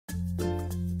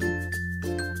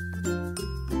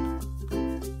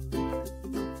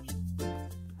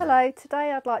Hello,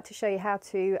 today I'd like to show you how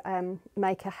to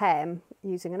make a hem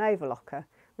using an overlocker,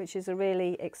 which is a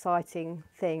really exciting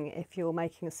thing if you're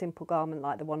making a simple garment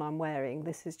like the one I'm wearing.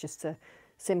 This is just a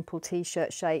simple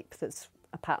t-shirt shape that's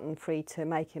a pattern free to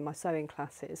make in my sewing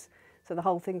classes. So the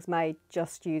whole thing's made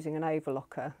just using an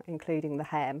overlocker, including the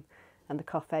hem and the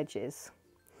cuff edges.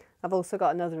 I've also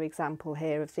got another example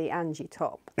here of the Angie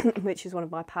top, which is one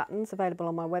of my patterns available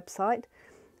on my website.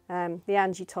 The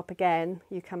Angie top, again,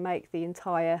 you can make the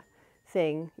entire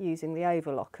thing using the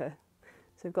overlocker.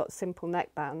 So we've got a simple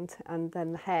neckband, and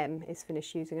then the hem is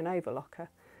finished using an overlocker,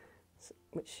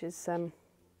 which is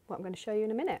what I'm going to show you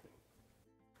in a minute.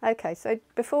 Okay, so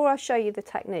before I show you the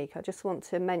technique, I just want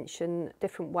to mention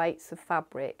different weights of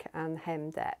fabric and hem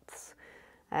depths.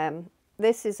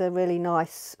 This is a really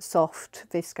nice soft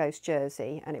viscose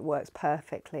jersey, and it works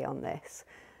perfectly on this.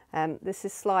 This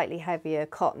is slightly heavier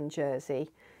cotton jersey.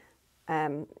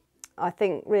 I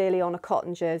think really on a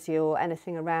cotton jersey or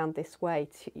anything around this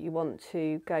weight, you want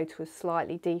to go to a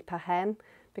slightly deeper hem,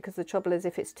 because the trouble is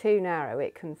if it's too narrow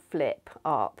it can flip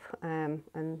up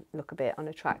and look a bit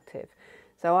unattractive.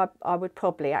 So I would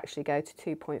probably actually go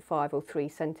to 2.5 or 3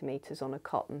 centimetres on a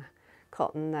cotton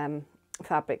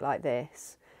fabric like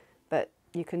this, but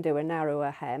you can do a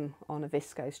narrower hem on a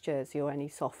viscose jersey or any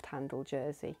soft handle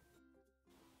jersey.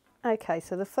 Okay,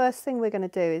 so the first thing we're going to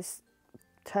do is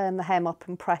turn the hem up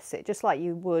and press it, just like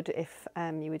you would if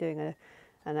you were doing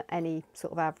any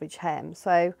sort of average hem.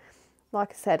 So like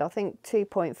I said, I think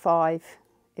 2.5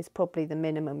 is probably the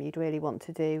minimum you'd really want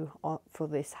to do for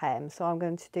this hem. So I'm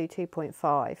going to do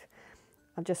 2.5.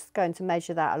 I'm just going to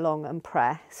measure that along and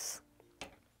press.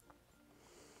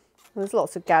 There's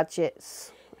lots of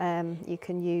gadgets you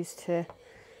can use to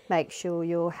make sure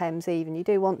your hem's even. You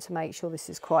do want to make sure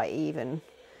this is quite even,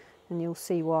 and you'll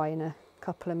see why in a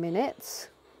couple of minutes.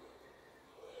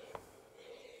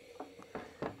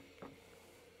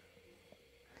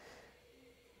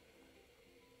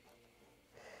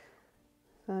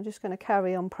 So I'm just going to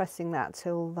carry on pressing that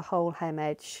till the whole hem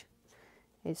edge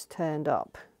is turned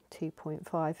up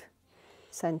 2.5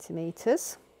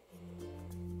 centimetres.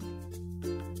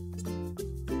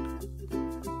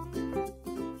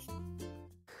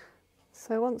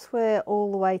 So once we're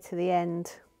all the way to the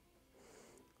end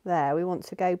there, we want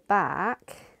to go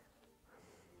back,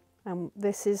 and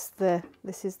this is the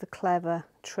clever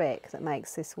trick that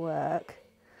makes this work.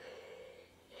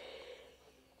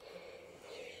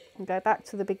 And go back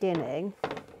to the beginning,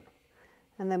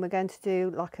 and then we're going to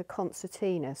do like a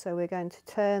concertina. So we're going to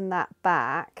turn that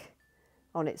back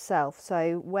on itself.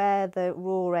 So where the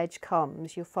raw edge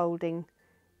comes, you're folding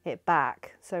it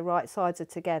back, so right sides are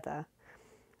together.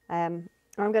 I'm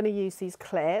going to use these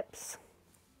clips.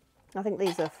 I think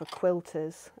these are for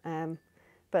quilters,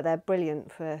 but they're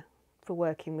brilliant for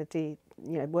working with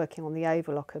working on the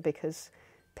overlocker, because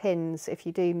pins, if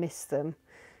you do miss them,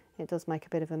 it does make a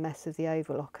bit of a mess of the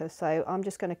overlocker. So I'm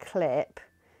just going to clip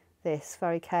this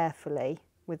very carefully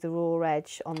with the raw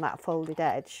edge on that folded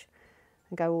edge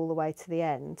and go all the way to the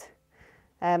end.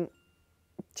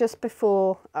 Just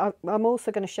before, I'm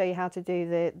also going to show you how to do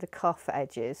the cuff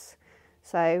edges.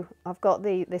 So I've got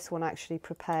this one actually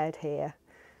prepared here.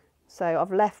 So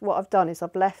what I've done is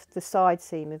I've left the side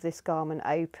seam of this garment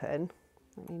open.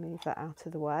 Let me move that out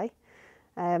of the way,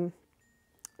 so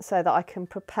that I can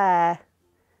prepare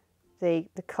the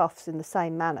cuffs in the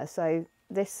same manner. So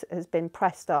this has been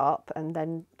pressed up and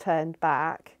then turned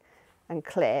back and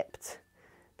clipped.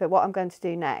 But what I'm going to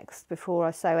do next, before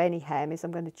I sew any hem, is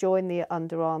I'm going to join the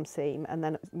underarm seam, and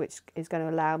then which is going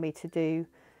to allow me to do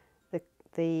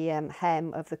the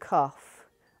hem of the cuff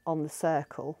on the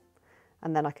circle,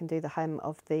 and then I can do the hem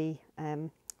of the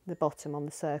bottom on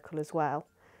the circle as well.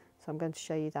 So I'm going to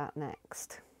show you that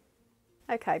next.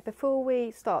 Okay, before we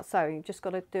start sewing, you've just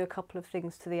got to do a couple of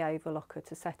things to the overlocker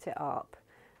to set it up.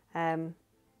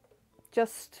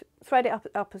 Just thread it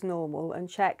up as normal and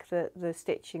check that the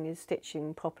stitching is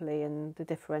stitching properly and the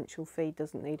differential feed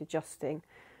doesn't need adjusting.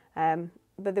 So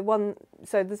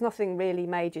there's nothing really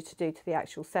major to do to the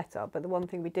actual setup, but the one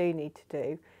thing we do need to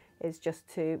do is just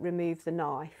to remove the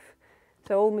knife.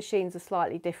 So all machines are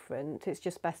slightly different. It's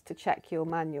just best to check your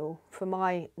manual. For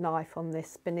my knife on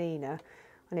this Benina,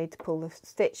 I need to pull the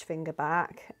stitch finger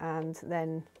back and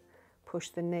then push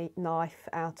the knife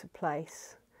out of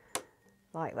place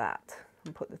like that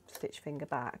and put the stitch finger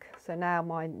back. So now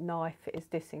my knife is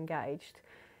disengaged.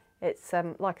 It's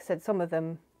like I said, some of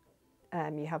them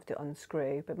you have to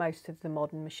unscrew, but most of the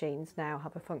modern machines now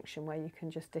have a function where you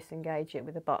can just disengage it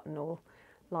with a button or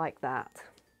like that.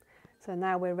 So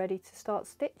now we're ready to start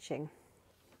stitching.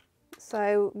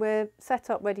 So we're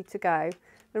set up ready to go.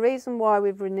 The reason why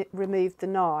we've removed the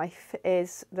knife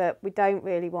is that we don't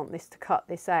really want this to cut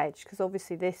this edge, because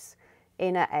obviously this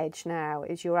inner edge now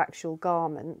is your actual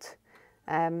garment,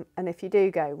 and if you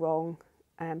do go wrong,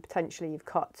 potentially you've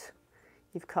cut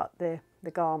the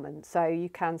garment, so you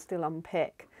can still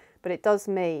unpick. But it does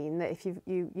mean that if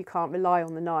you can't rely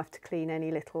on the knife to clean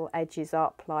any little edges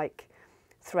up, like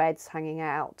threads hanging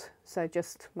out, so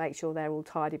just make sure they're all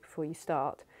tidy before you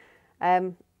start.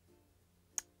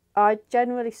 I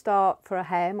generally start for a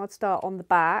hem, I'd start on the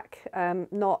back,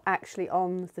 not actually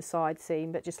on the side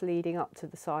seam, but just leading up to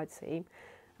the side seam,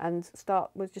 and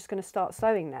we're just going to start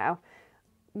sewing now.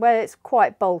 Where it's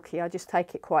quite bulky, I just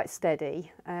take it quite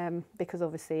steady, because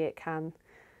obviously it can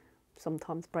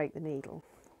sometimes break the needle.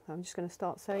 So I'm just going to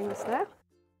start sewing this now.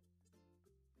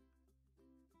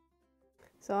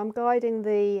 So I'm guiding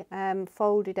the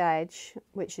folded edge,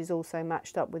 which is also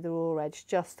matched up with the raw edge,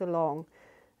 just along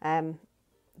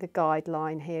the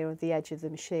guideline here of the edge of the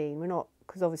machine.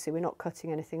 Because obviously we're not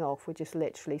cutting anything off, we're just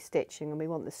literally stitching, and we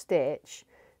want the stitch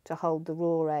to hold the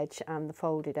raw edge and the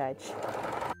folded edge.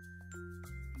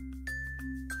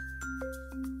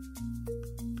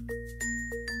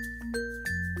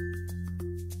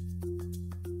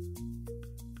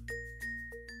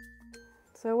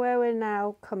 So where we're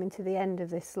now coming to the end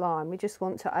of this line, we just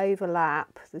want to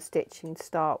overlap the stitching to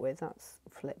start with. That's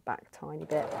flip back a tiny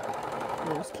bit.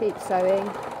 And just keep sewing,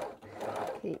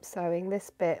 keep sewing. This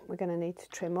bit we're going to need to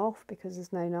trim off because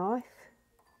there's no knife.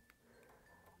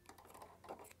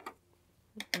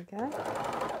 There we go.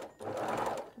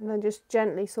 And then just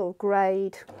gently sort of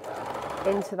grade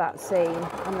into that seam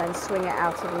and then swing it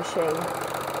out of the machine.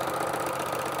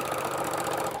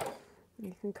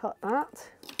 You can cut that.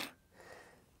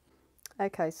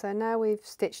 Okay, so now we've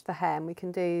stitched the hem, we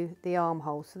can do the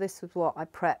armhole. So this was what I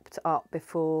prepped up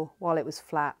before while it was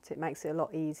flat. It makes it a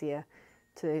lot easier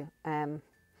to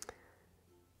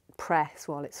press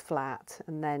while it's flat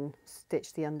and then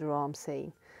stitch the underarm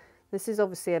seam. This is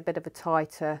obviously a bit of a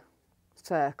tighter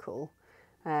circle,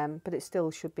 but it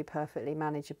still should be perfectly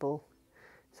manageable.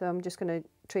 So I'm just going to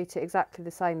treat it exactly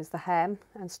the same as the hem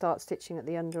and start stitching at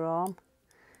the underarm.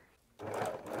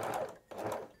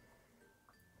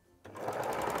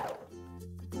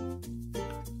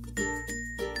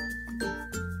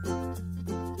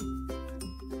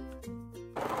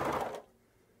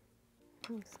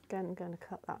 Again, I'm going to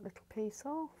cut that little piece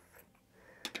off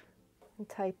and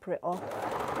taper it off.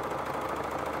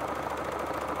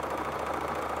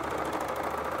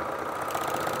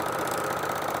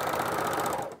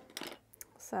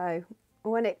 So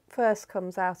when it first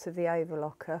comes out of the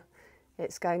overlocker,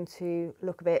 it's going to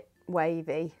look a bit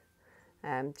wavy,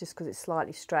 just because it's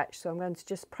slightly stretched. So I'm going to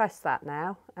just press that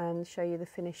now and show you the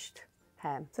finished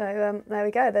hem. So there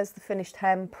we go, there's the finished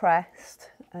hem pressed.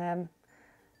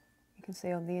 You can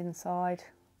see on the inside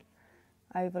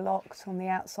overlocked, on the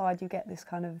outside you get this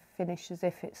kind of finish as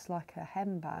if it's like a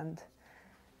hemband.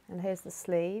 And here's the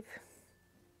sleeve,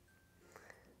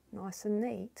 nice and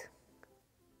neat.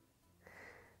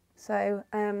 So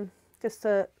just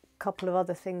a couple of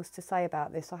other things to say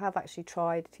about this. I have actually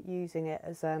tried using it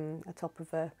as a top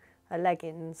of a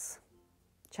leggings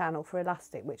channel for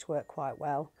elastic, which worked quite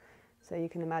well. So you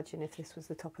can imagine if this was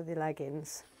the top of the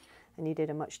leggings and you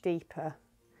did a much deeper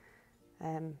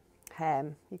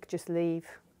hem, you could just leave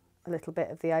a little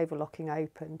bit of the overlocking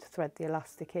open to thread the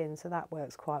elastic in, so that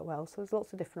works quite well. So there's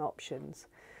lots of different options.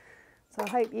 So I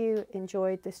hope you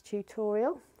enjoyed this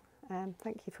tutorial.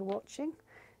 Thank you for watching.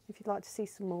 If you'd like to see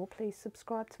some more, please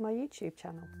subscribe to my YouTube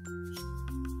channel.